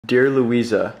Dear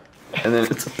Louisa, and then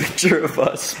it's a picture of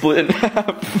us split in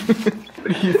half.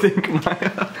 What do you think,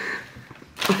 Maya?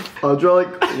 I'll draw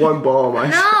like one ball on my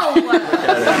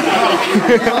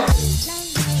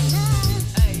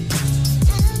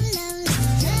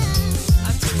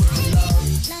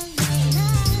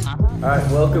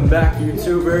Alright, welcome back,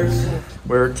 YouTubers.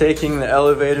 We're taking the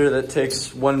elevator that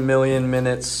takes 1 million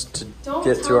minutes to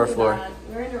get to our floor.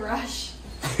 We're in a rush.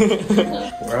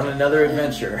 We're on another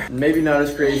adventure. Maybe not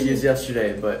as crazy as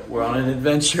yesterday, but we're on an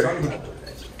adventure.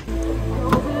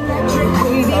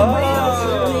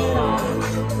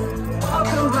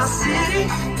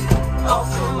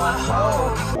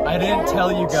 I didn't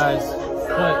tell you guys,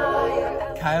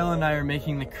 but Kyle and I are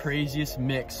making the craziest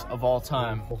mix of all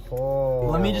time.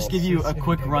 Let me just give you a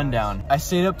quick rundown. I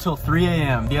stayed up till 3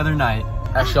 a.m. the other night.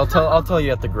 Actually, I'll tell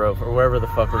you at the Grove or wherever the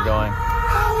fuck we're going.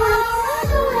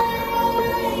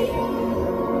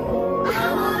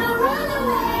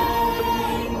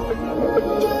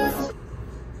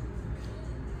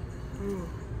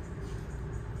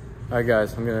 Alright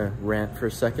guys, I'm gonna rant for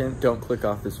a second. Don't click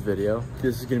off this video.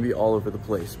 This is gonna be all over the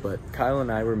place, but Kyle and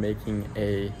I were making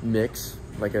a mix,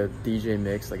 like a DJ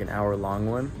mix, like an hour-long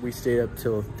one. We stayed up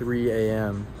till 3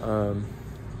 a.m.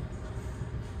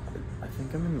 I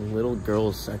think I'm in the little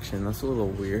girls section. That's a little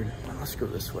weird. Let's go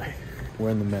this way. We're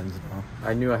in the men's now.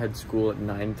 I knew I had school at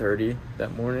 9:30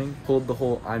 that morning. Pulled the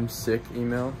whole I'm sick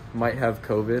email. Might have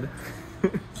COVID. I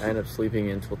ended up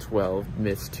sleeping until 12,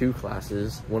 missed 2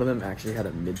 classes. One of them actually had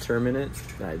a midterm in it,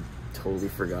 and I totally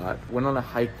forgot. Went on a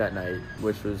hike that night,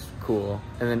 which was cool.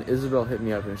 And then Isabel hit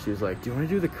me up and she was like, do you want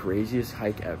to do the craziest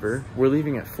hike ever? We're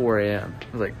leaving at 4 a.m. I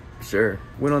was like, sure.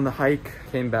 Went on the hike,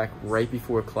 came back right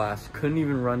before class. Couldn't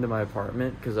even run to my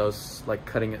apartment because I was like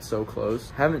cutting it so close.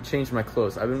 Haven't changed my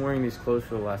clothes. I've been wearing these clothes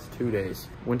for the last 2 days.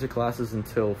 Went to classes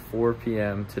until 4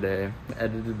 p.m. today.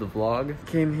 Edited the vlog.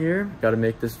 Came here. Got to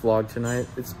make this vlog tonight.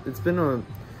 It's been a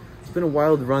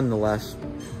wild run the last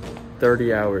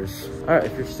 30 hours. All right,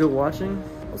 if you're still watching,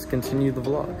 let's continue the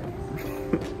vlog.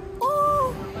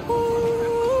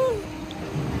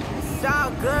 It's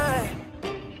all good.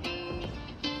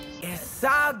 It's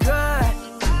all good.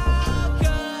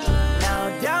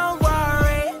 No, don't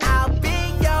worry. I'll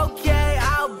be okay.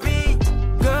 I'll be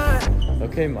good.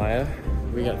 Okay, Maya,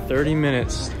 we got 30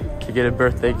 minutes to get a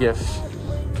birthday gift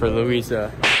for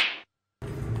Louisa.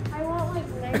 I want like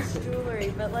nice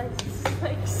jewelry, but like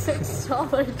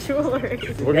 $6 jewelry.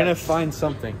 We're gonna find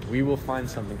something. We will find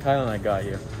something. Kyle and I got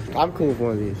you. I'm cool with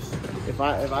one of these. If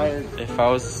I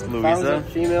was Louisa, was a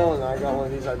female and I got one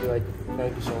of these, I'd be like,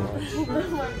 thank you so much. Oh my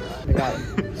god. I got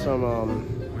some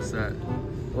what's that?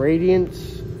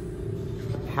 Radiance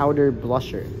powder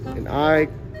blusher, and eye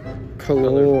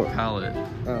color Palette.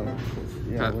 Oh,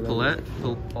 yeah. Palette.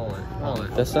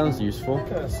 Palette. That sounds useful.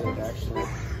 Kind of sick, actually.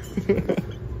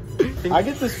 I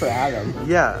get this for Adam.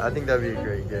 Yeah, I think that'd be a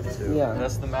great gift too. Yeah,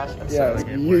 that's the matching. Yeah,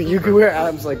 you could wear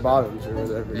Adam's like bottoms or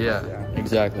whatever. Yeah,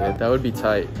 exactly. That would be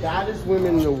tight. Baddest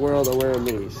women in the world are wearing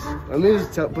these. Let me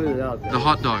just put it out there. The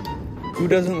hot dog. Who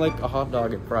doesn't like a hot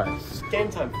dog at Price? Game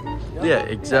time. Yeah,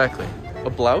 exactly. A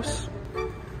blouse?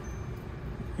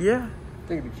 Yeah. I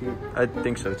think it'd be cute. I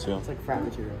think so too. It's like frat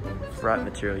material. Frat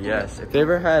material, yes. If they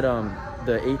ever had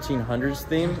the 1800s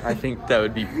theme, I think that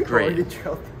would be great.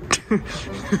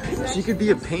 She could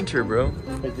be a painter, bro.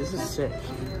 Wait, this is sick.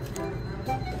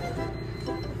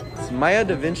 It's Maya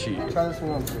da Vinci. Try this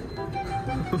one on too.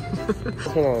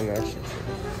 Hold on, actually.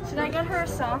 Should I get her a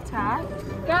soft hat?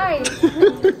 Guys!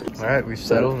 Alright, we've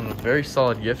settled on a very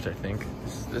solid gift, I think.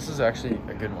 This is actually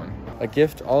a good one. A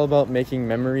gift all about making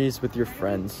memories with your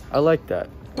friends. I like that.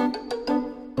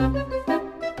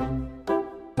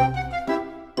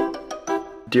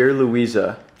 Dear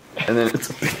Louisa, and then it's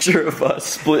a picture of us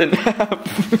split in half.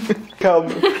 Come,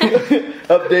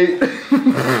 update.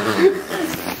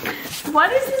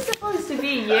 What is this supposed to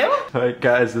be, you? Alright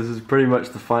guys, this is pretty much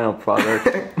the final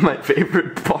product. My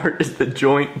favorite part is the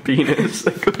joint penis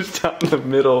that goes down the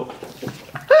middle.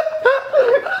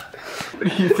 What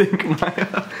do you think,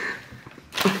 Maya?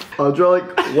 I'll draw like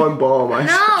one ball on my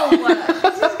No!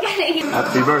 This is getting...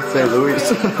 Happy birthday,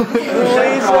 Louisa.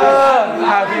 Louisa!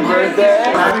 Happy birthday!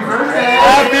 Happy birthday!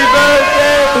 Happy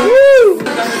birthday! Woo!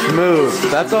 Smooth.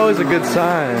 That's always a good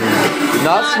sign.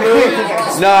 Not smooth?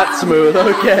 Not smooth,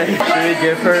 okay. Should we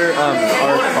give her our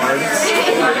cards?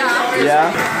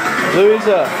 Yeah?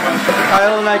 Louisa,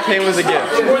 Kyle and I came with a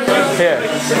gift. Here.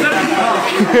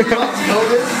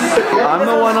 I'm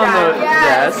the one on the...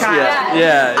 Yes,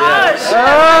 yeah.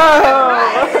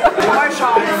 Oh!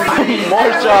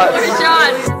 More shots.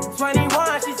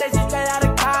 21, she said she's straight out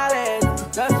of college.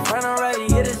 Just friend already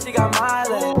hit it, she got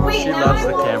mileage. She loves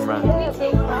the camera.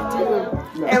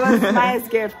 It was Maya's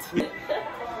gift.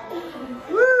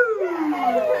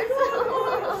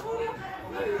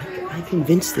 I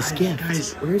convinced this gift.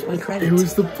 Guys, where's my credit? It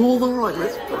was the Polaroid.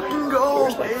 Let's fucking go.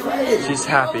 She's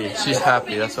happy. She's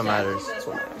happy. That's what matters. That's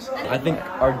what matters. I think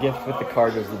our gift with the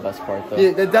card was the best part, though. Yeah,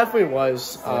 it definitely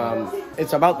was.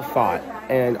 It's about the thought,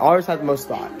 and ours had the most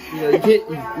thought. You know,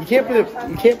 you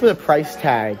can't put a price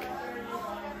tag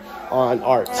on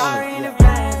art.